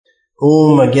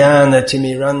Om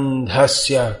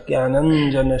Jnanatimmirandhasya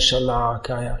Jnananjana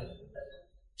Shalakaya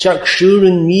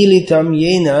Chakshurunmilitam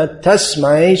Yena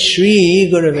Tasmai Shri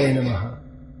Gurave Namaha.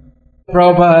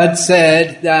 Prabhupada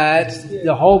said that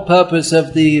the whole purpose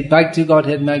of the Back to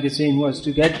Godhead magazine was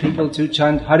to get people to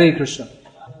chant Hare Krishna.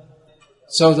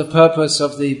 So the purpose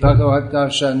of the Bhagavad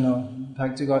Darshan or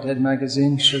Back to Godhead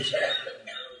magazine should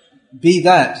be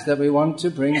that we want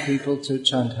to bring people to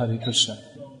chant Hare Krishna.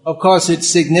 Of course, it's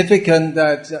significant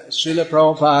that Srila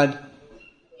Prabhupada,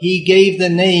 he gave the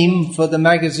name for the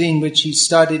magazine which he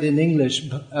started in English,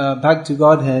 Back to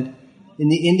Godhead. In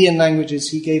the Indian languages,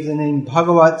 he gave the name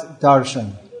Bhagavad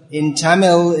Darshan. In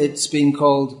Tamil, it's been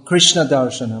called Krishna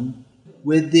Darshanam,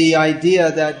 with the idea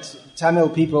that Tamil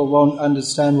people won't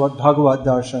understand what Bhagavad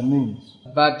Darshan means.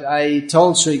 But I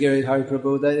told Sri Giridhari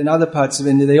Prabhu that in other parts of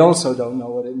India, they also don't know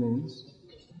what it means.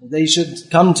 They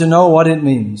should come to know what it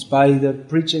means by the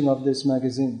preaching of this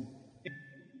magazine.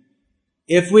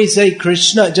 If we say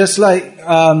Krishna, just like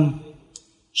Srila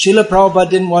Prabhupada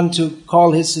didn't want to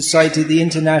call his society the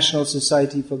International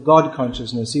Society for God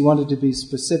Consciousness. He wanted to be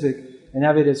specific and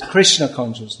have it as Krishna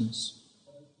Consciousness.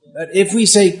 But if we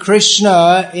say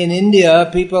Krishna in India,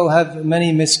 people have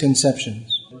many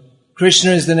misconceptions.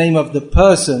 Krishna is the name of the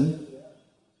person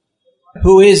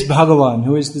who is Bhagavan,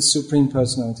 who is the Supreme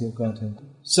Personality of Godhead.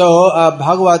 So,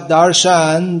 Bhagavad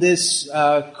Darshan, this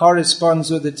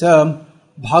corresponds with the term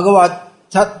Bhagavad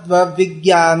Tattva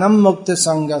Vijnanam Mukta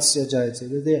Sangasya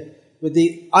Jayate, with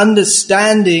the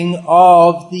understanding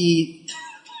of the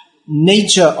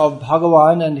nature of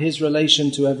Bhagavan and his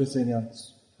relation to everything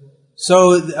else.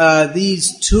 So,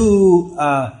 these two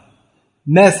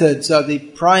methods are the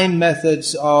prime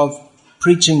methods of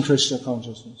preaching Krishna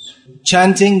consciousness.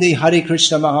 Chanting the Hare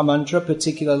Krishna Mahamantra,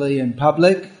 particularly in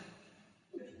public,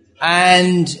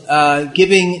 and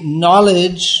giving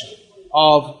knowledge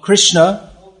of Krishna,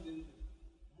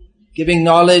 giving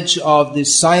knowledge of the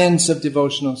science of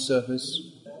devotional service,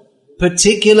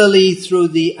 particularly through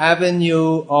the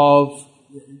avenue of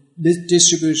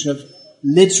distribution of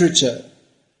literature.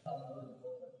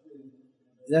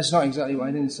 That's not exactly what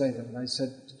I didn't say that. I said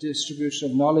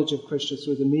distribution of knowledge of Krishna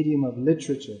through the medium of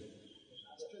literature.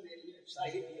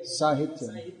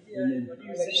 Sahitya.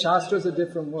 Shastra is a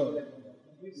different word.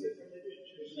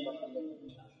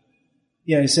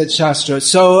 Yeah, he said Shastra.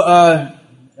 So, I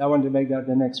want to make that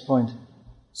the next point.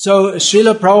 So,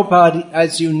 Srila Prabhupada,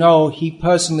 as you know, he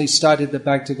personally started the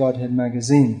Back to Godhead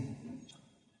magazine.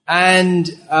 And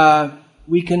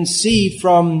we can see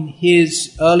from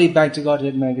his early Back to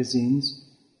Godhead magazines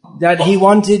that he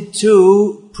wanted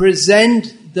to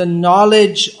present the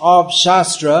knowledge of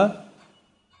Shastra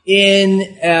in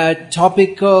a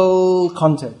topical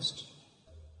context.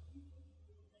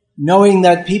 Knowing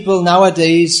that people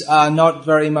nowadays are not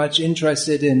very much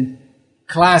interested in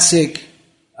classic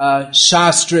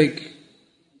Shastric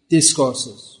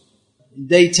discourses.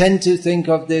 They tend to think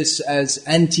of this as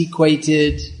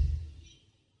antiquated,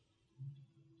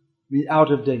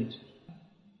 out of date,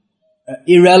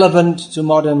 irrelevant to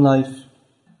modern life,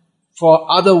 for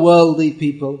otherworldly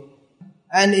people,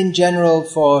 and in general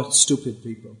for stupid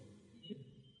people.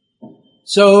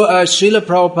 So Srila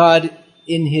Prabhupada,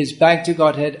 in his Back to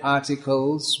Godhead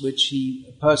articles, which he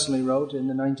personally wrote in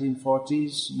the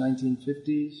 1940s,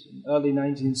 1950s, early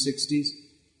 1960s,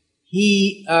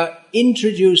 he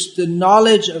introduced the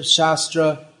knowledge of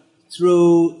Shastra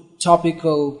through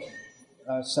topical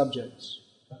subjects.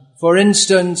 For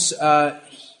instance,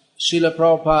 Srila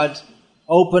Prabhupada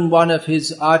opened one of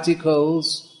his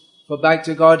articles for Back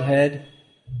to Godhead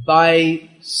by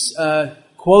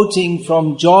quoting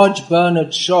from George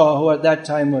Bernard Shaw, who at that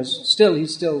time he's still a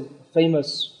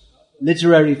famous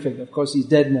literary figure. Of course, he's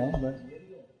dead now, but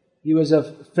he was a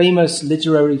famous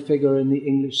literary figure in the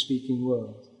English-speaking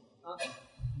world.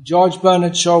 George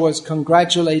Bernard Shaw was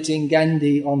congratulating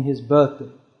Gandhi on his birthday.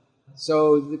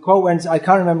 So the quote went, I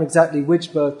can't remember exactly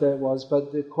which birthday it was,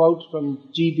 but the quote from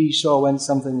G.B. Shaw went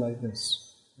something like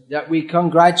this: that we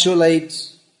congratulate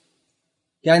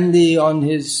Gandhi on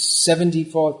his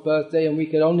 74th birthday, and we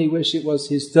could only wish it was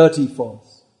his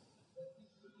 34th.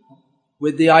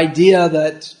 With the idea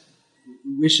that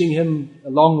wishing him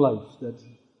a long life, that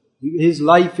his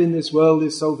life in this world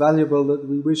is so valuable that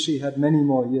we wish he had many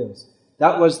more years.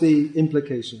 That was the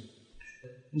implication.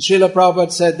 And Srila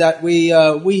Prabhupada said that we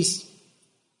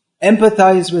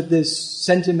empathize with this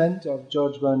sentiment of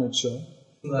George Bernard Shaw,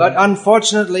 but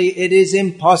unfortunately it is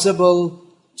impossible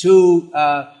to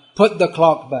put the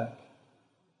clock back,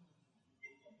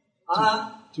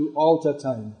 to alter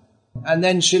time. And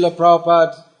then Srila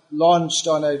Prabhupada launched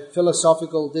on a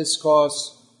philosophical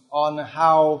discourse on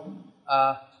how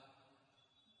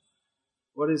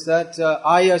What is that?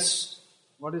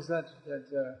 What is that?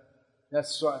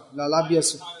 That's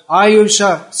Lalabhya.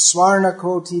 Ayusha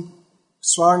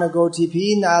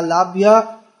Swarnagotipi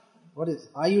Nalabhya. What is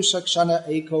Ayusha Kshana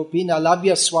Ekopi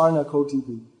Nalabhya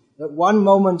Swarnagotipi. That one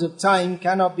moment of time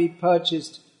cannot be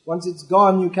purchased. Once it's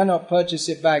gone, you cannot purchase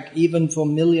it back, even for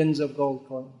millions of gold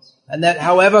coins. And that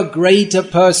however great a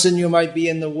person you might be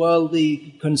in the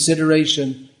worldly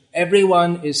consideration,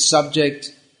 everyone is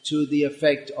subject to the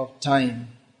effect of time.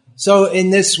 So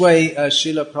in this way,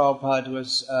 Srila Prabhupada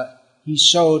he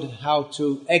showed how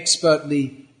to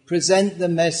expertly present the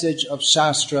message of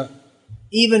Shastra,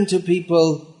 even to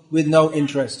people with no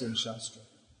interest in Shastra.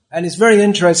 And it's very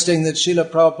interesting that Srila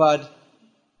Prabhupada,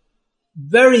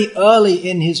 very early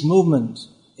in his movement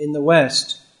in the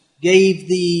West, gave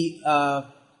the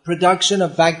production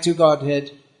of Back to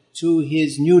Godhead to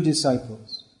his new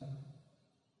disciples.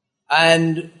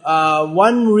 And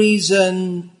one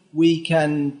reason we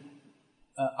can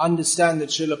understand that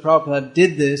Srila Prabhupada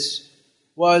did this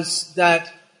was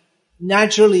that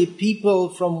naturally people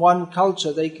from one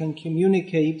culture, they can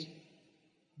communicate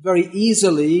very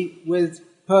easily with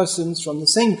persons from the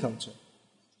same culture.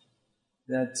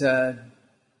 That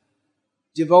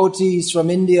devotees from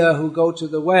India who go to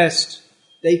the West,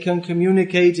 they can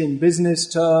communicate in business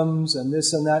terms and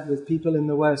this and that with people in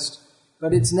the West.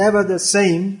 But it's never the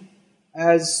same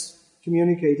as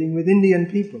communicating with Indian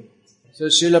people. So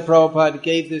Srila Prabhupada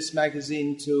gave this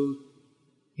magazine to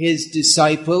his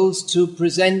disciples to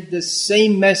present the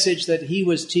same message that he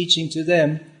was teaching to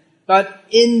them, but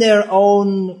in their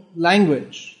own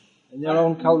language, in their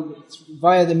own culture,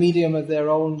 via the medium of their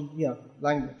own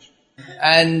language.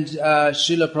 And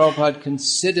Srila Prabhupada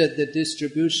considered the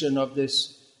distribution of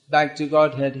this Back to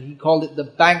Godhead, he called it the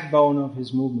backbone of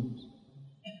his movement.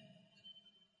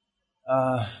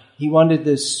 He wanted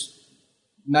this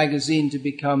magazine to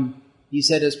become, he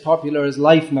said, as popular as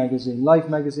Life magazine. Life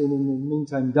magazine in the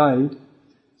meantime died.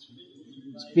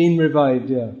 It's been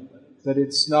revived, but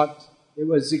it's not. It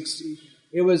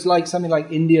was like something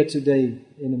like India Today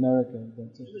in America.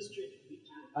 But,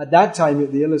 at that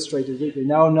time, the Illustrated Weekly.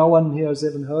 Now, no one here has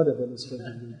even heard of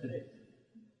Illustrated Weekly.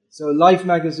 So, Life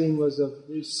magazine was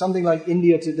something like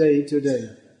India Today today.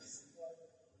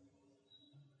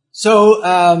 So,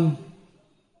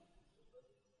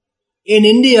 in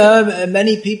India,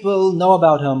 many people know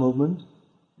about our movement.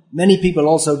 Many people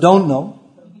also don't know.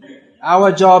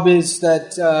 Our job is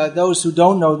that those who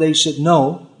don't know, they should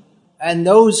know. And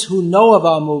those who know of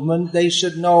our movement, they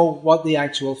should know what the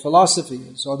actual philosophy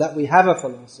is, or that we have a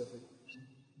philosophy.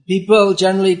 People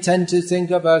generally tend to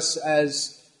think of us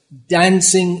as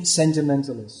dancing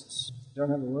sentimentalists. You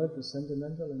don't have a word for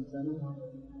sentimental in Tamil?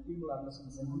 People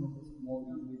understand sentimentalists more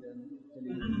easily than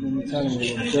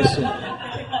Italian.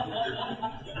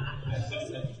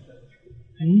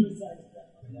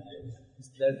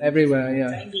 Everywhere,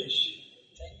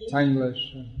 Tanglish.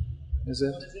 Is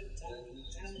it?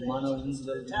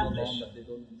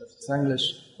 Tanglish.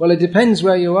 Well, it depends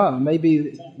where you are.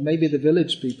 Maybe the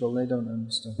village people, they don't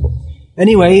understand.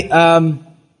 Anyway,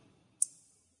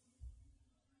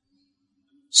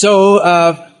 so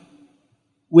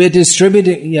we're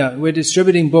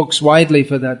distributing books widely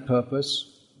for that purpose.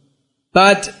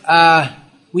 But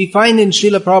we find in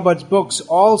Srila Prabhupada's books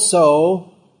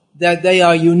also that they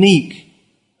are unique.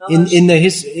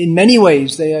 In many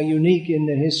ways, they are unique in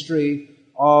the history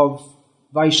of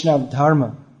Vaishnava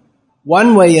Dharma.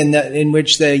 One way in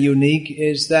which they're unique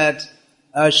is that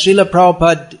Srila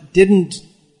Prabhupada didn't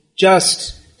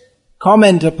just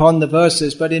comment upon the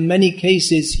verses, but in many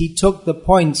cases he took the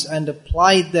points and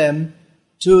applied them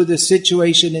to the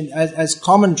situation as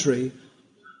commentary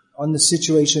on the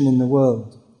situation in the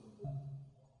world.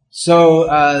 So,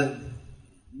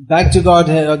 Back to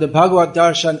Godhead, or the Bhagavad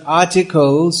Darshan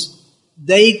articles,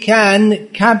 they can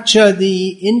capture the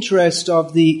interest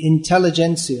of the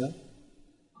intelligentsia,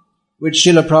 which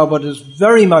Srila Prabhupada is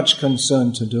very much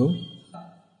concerned to do,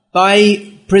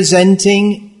 by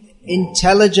presenting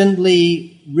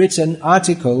intelligently written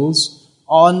articles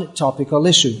on topical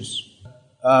issues.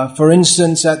 For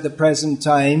instance, at the present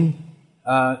time,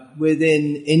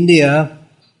 within India,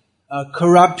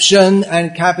 corruption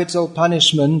and capital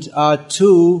punishment are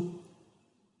two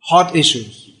hot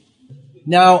issues.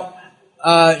 Now,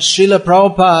 Srila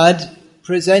Prabhupada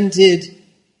presented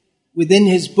within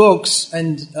his books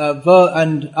and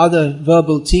other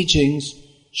verbal teachings,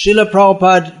 Srila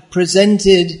Prabhupada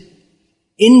presented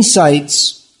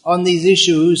insights on these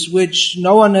issues which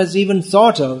no one has even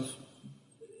thought of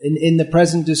in the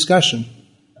present discussion.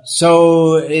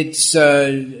 So it's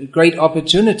a great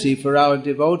opportunity for our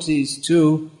devotees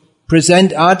to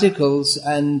present articles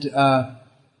and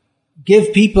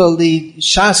give people the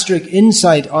Shastric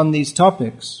insight on these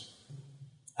topics.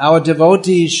 Our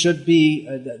devotees should be,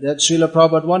 that Srila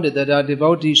Prabhupada wanted, that our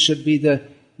devotees should be the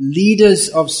leaders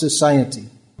of society.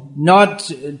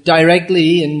 Not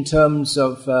directly in terms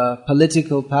of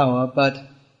political power, but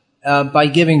by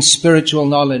giving spiritual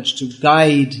knowledge to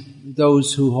guide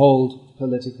those who hold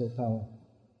political power.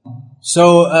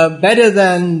 So better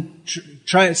than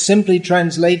simply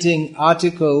translating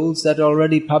articles that are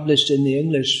already published in the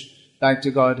English Back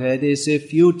to Godhead is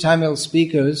if you Tamil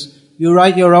speakers, you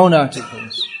write your own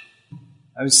articles.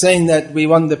 I was saying that we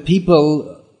want the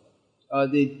people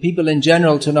in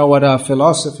general to know what our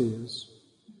philosophy is.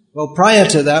 Well, prior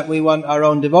to that, we want our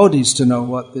own devotees to know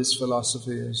what this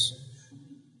philosophy is.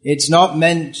 It's not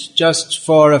meant just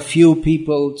for a few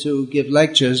people to give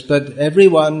lectures, but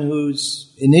everyone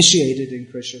who's initiated in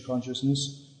Krishna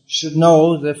consciousness should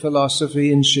know the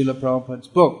philosophy in Srila Prabhupada's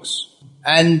books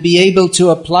and be able to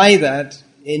apply that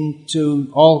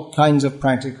into all kinds of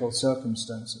practical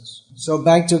circumstances. So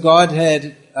Back to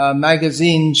Godhead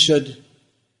magazine should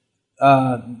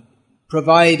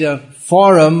provide a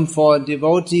forum for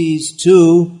devotees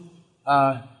to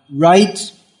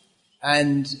write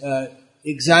and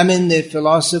examine their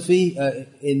philosophy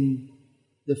in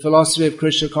the philosophy of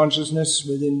Krishna consciousness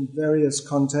within various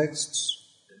contexts.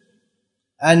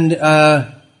 And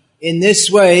in this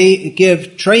way,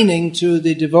 give training to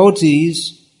the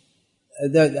devotees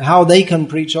how they can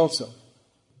preach also.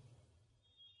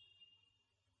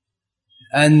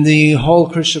 And the whole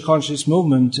Krishna conscious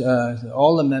movement,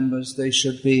 all the members, they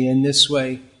should be in this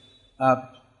way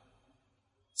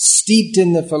steeped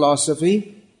in the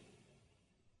philosophy.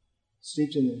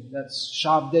 Steeped in it. That's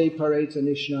Shabde Pareta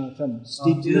Nishnatam.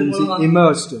 Steeped means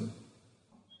immersed in.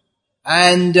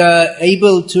 And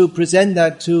able to present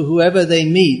that to whoever they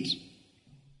meet.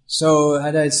 So,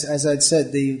 as I'd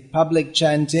said, the public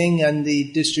chanting and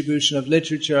the distribution of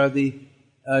literature are the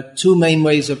two main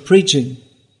ways of preaching.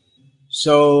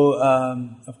 So,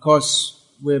 of course,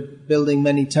 we're building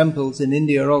many temples in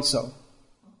India also.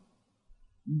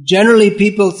 Generally,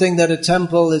 people think that a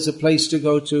temple is a place to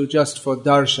go to just for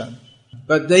darshan.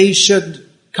 But they should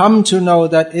come to know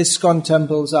that ISKCON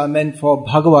temples are meant for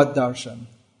Bhagavad darshan.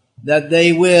 That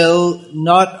they will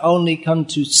not only come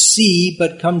to see,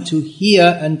 but come to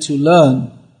hear and to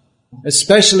learn.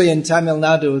 Especially in Tamil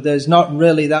Nadu, there's not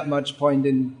really that much point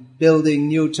in building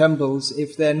new temples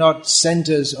if they're not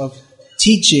centers of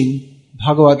teaching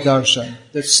Bhagavad darshan,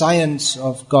 the science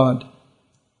of God.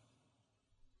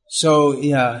 So,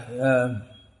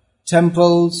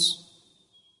 temples,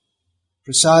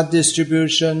 prasad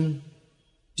distribution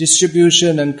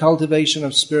and cultivation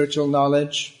of spiritual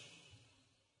knowledge.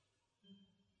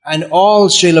 And all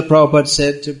Srila Prabhupada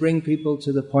said to bring people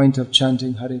to the point of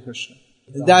chanting Hare Krishna.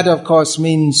 That, of course,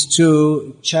 means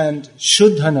to chant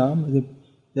Shuddhanam,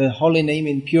 the holy name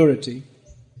in purity.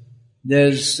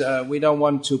 We don't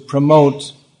want to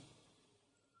promote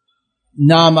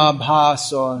Nama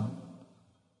Bhas or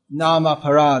Nama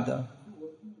Parada.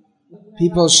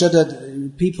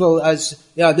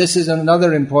 This is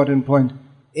another important point.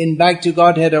 In Back to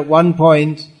Godhead at one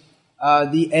point,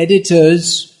 the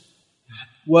editors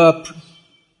were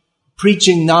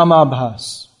preaching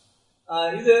Namabhas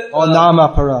or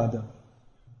Nama Parada.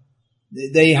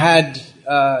 They had,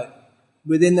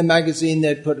 within the magazine,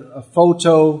 they'd put a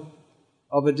photo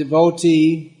of a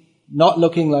devotee not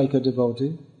looking like a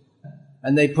devotee,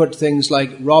 and they put things like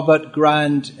Robert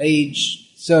Grant,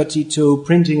 age 32,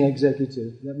 printing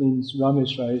executive. That means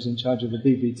Ramesh Rai is in charge of the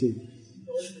BBT.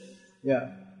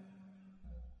 Yeah.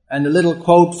 And a little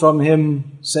quote from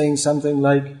him saying something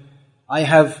like, I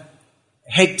have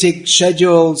hectic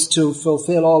schedules to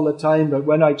fulfill all the time, but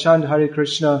when I chant Hare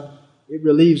Krishna, it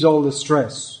relieves all the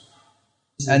stress.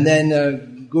 And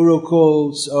then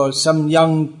Gurukuls or some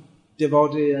young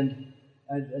devotee and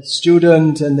a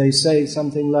student, and they say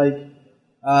something like,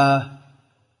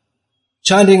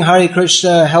 chanting Hare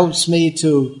Krishna helps me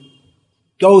to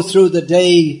go through the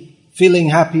day feeling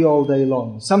happy all day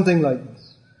long. Something like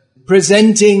this.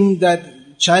 Presenting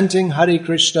that chanting Hare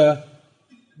Krishna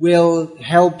will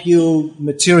help you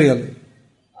materially.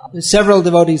 Several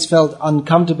devotees felt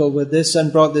uncomfortable with this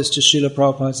and brought this to Srila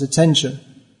Prabhupada's attention.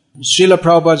 Srila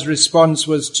Prabhupada's response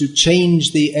was to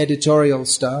change the editorial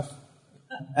stuff,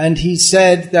 and he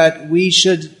said that we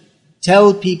should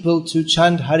tell people to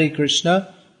chant Hare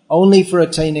Krishna only for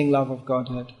attaining love of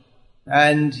Godhead.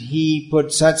 And he put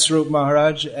Satsvarup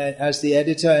Maharaj as the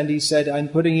editor, and he said, I'm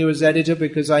putting you as editor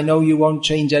because I know you won't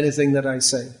change anything that I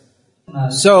say.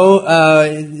 So,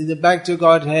 the Back to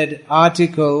Godhead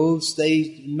articles,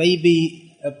 they may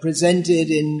be presented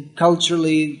in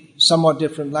culturally somewhat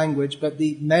different language, but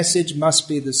the message must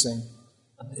be the same.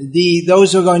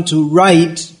 Those who are going to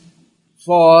write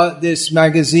for this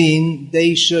magazine,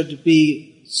 they should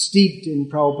be steeped in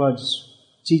Prabhupada's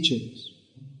teachings.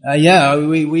 I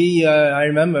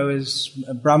remember as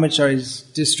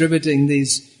brahmacharis distributing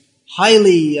these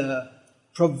highly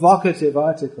provocative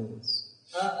articles.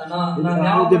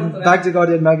 The Bhakti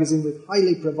Godhead magazine with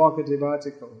highly provocative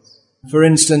articles. For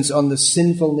instance, on the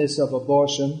sinfulness of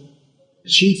abortion,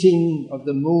 cheating of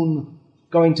the moon,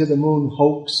 going to the moon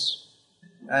hoax.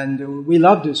 And we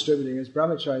love distributing, as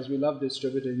brahmacharis, we love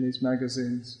distributing these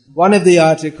magazines. One of the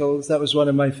articles, that was one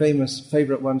of my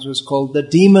favorite ones, was called "The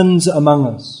Demons Among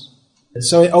Us."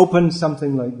 So it opened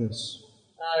something like this.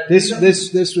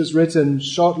 This was written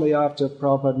shortly after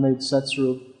Prabhupada made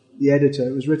Satsarup the editor.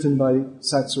 It was written by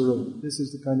Satsarup. This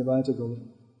is the kind of article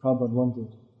Prabhupada wanted.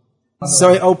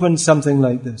 So it opened something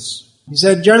like this. He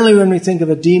said, generally when we think of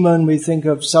a demon, we think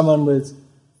of someone with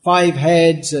 5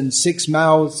 heads and 6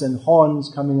 mouths and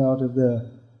horns coming out of their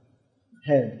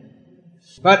head.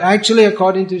 But actually,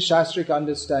 according to Shastric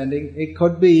understanding, it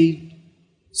could be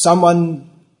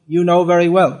someone you know very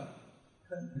well.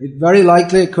 Very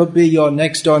likely it could be your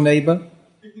next door neighbor,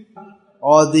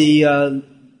 or the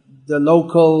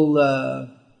local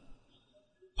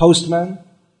postman,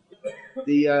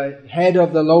 the head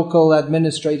of the local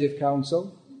administrative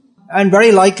council, and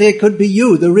very likely it could be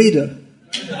you, the reader.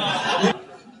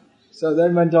 So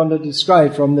then went on to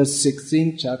describe from the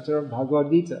 16th chapter of Bhagavad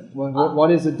Gita,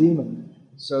 what is a demon?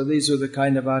 So these are the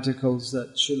kind of articles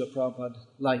that Srila Prabhupada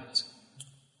liked.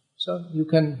 So you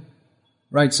can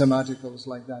write some articles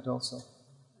like that also.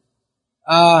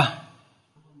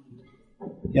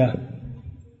 Yeah.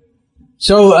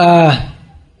 So,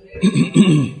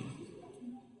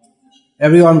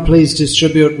 everyone please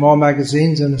distribute more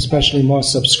magazines and especially more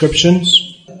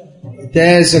subscriptions.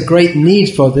 There's a great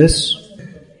need for this,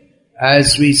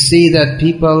 as we see that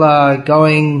people are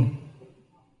going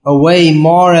away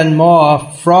more and more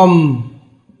from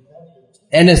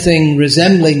anything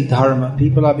resembling dharma.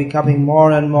 People are becoming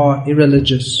more and more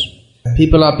irreligious.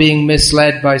 People are being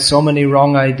misled by so many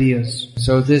wrong ideas.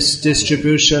 So this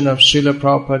distribution of Srila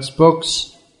Prabhupada's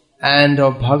books and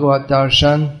of Bhagavad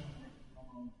Darshan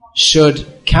should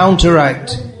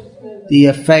counteract the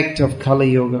effect of Kali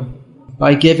Yuga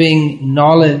by giving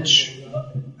knowledge,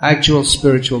 actual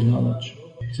spiritual knowledge.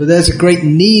 So there's a great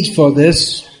need for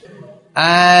this,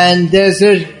 and there's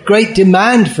a great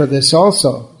demand for this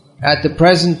also. At the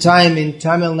present time in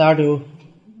Tamil Nadu,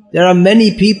 there are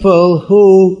many people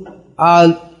who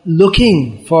are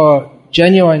looking for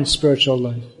genuine spiritual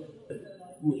life.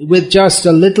 With just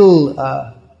a little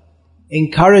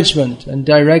encouragement and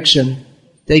direction,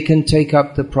 they can take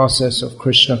up the process of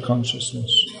Krishna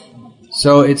consciousness.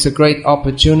 So it's a great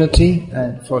opportunity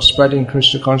for spreading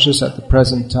Krishna consciousness at the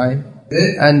present time.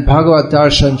 And Bhagavad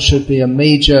Darshan should be a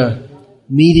major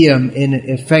medium in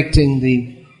effecting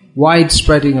the wide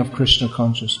spreading of Krishna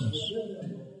consciousness.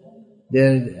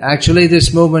 Actually,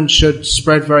 this movement should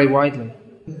spread very widely.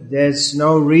 There's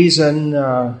no reason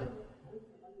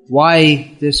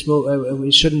why this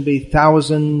it shouldn't be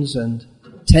thousands and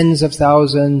tens of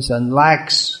thousands and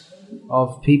lakhs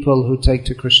of people who take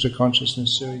to Krishna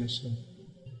consciousness seriously.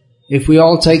 If we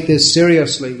all take this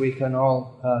seriously, we can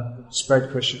all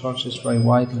spread Krishna consciousness very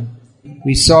widely.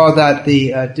 We saw that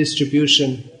the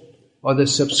distribution or the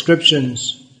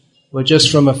subscriptions were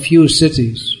just from a few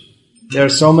cities. There are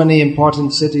so many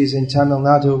important cities in Tamil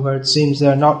Nadu where it seems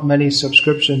there are not many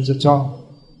subscriptions at all.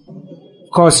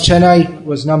 Of course, Chennai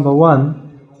was number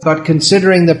 1, but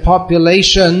considering the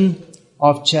population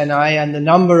of Chennai and the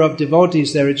number of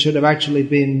devotees there, it should have actually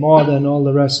been more than all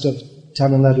the rest of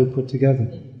Tamil Nadu put together.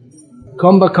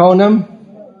 Kumbakonam,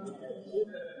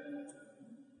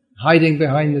 hiding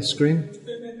behind the screen.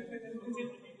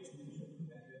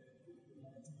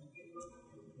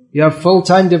 You have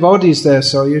full-time devotees there,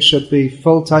 so you should be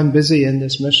full-time busy in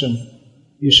this mission.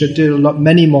 You should do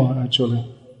many more, actually.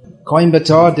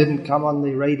 Coimbatore didn't come on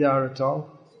the radar at all.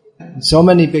 So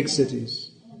many big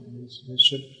cities.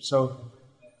 So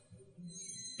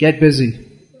get busy.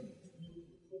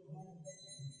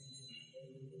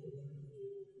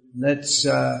 Let's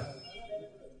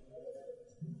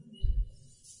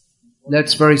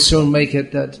very soon make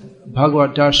it that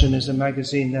Bhagavad Darshan is a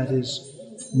magazine that is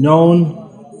known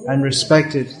and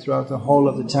respected throughout the whole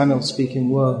of the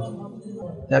Tamil-speaking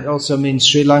world. That also means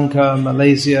Sri Lanka,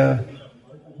 Malaysia.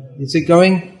 Is it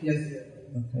going? Yes.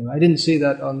 Okay. I didn't see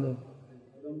that on the...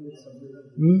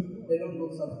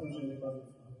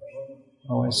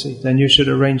 Oh, I see. Then you should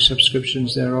arrange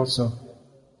subscriptions there also.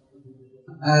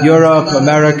 Europe,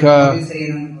 America,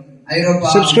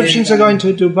 Subscriptions are going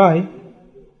to Dubai.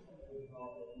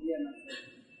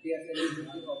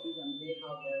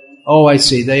 Oh, I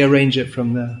see. They arrange it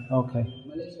from there. Okay.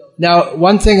 Now,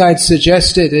 one thing I'd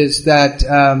suggested is that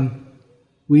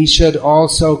we should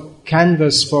also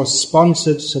canvass for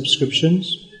sponsored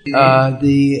subscriptions.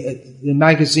 The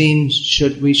magazine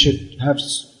we should have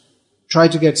try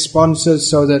to get sponsors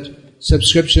so that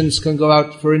subscriptions can go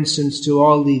out, for instance, to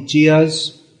all the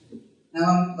jiyas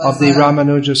of the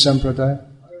Ramanuja Sampradaya,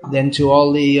 then to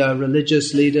all the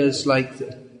religious leaders like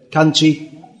Kanchi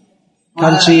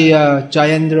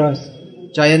Jayendra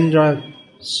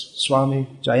Swami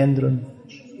Gal,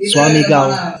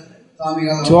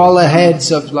 to all the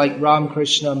heads of like Ram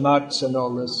Krishna Mats and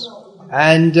all this.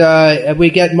 And if we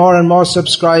get more and more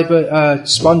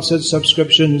sponsored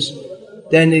subscriptions,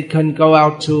 then it can go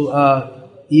out to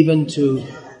even to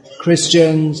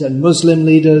Christians and Muslim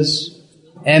leaders,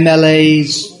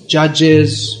 MLAs,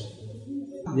 judges,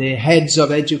 the heads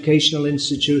of educational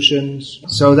institutions.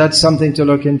 So that's something to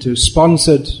look into.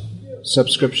 Sponsored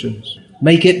subscriptions.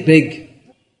 Make it big.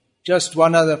 Just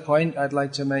one other point I'd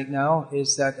like to make now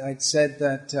is that I'd said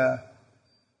that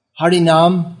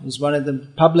Harinam is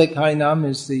public Harinam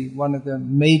is one of the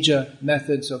major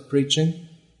methods of preaching.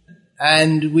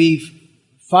 And we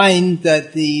find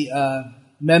that the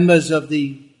members of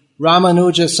the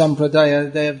Ramanuja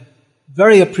Sampradaya, they're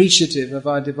very appreciative of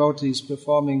our devotees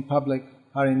performing public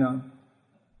Harinam.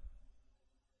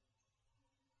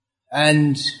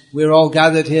 And we're all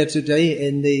gathered here today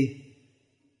in the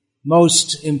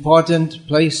most important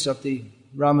place of the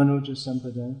Ramanuja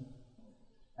Sampradaya.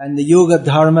 And the Yoga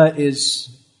Dharma is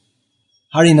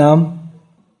Harinam.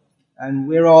 And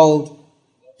we're all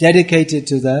dedicated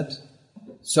to that.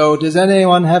 So does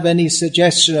anyone have any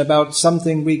suggestion about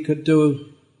something we could do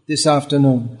this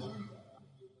afternoon?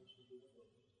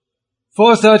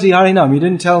 4:30 Harinam, you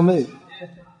didn't tell me.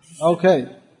 Okay.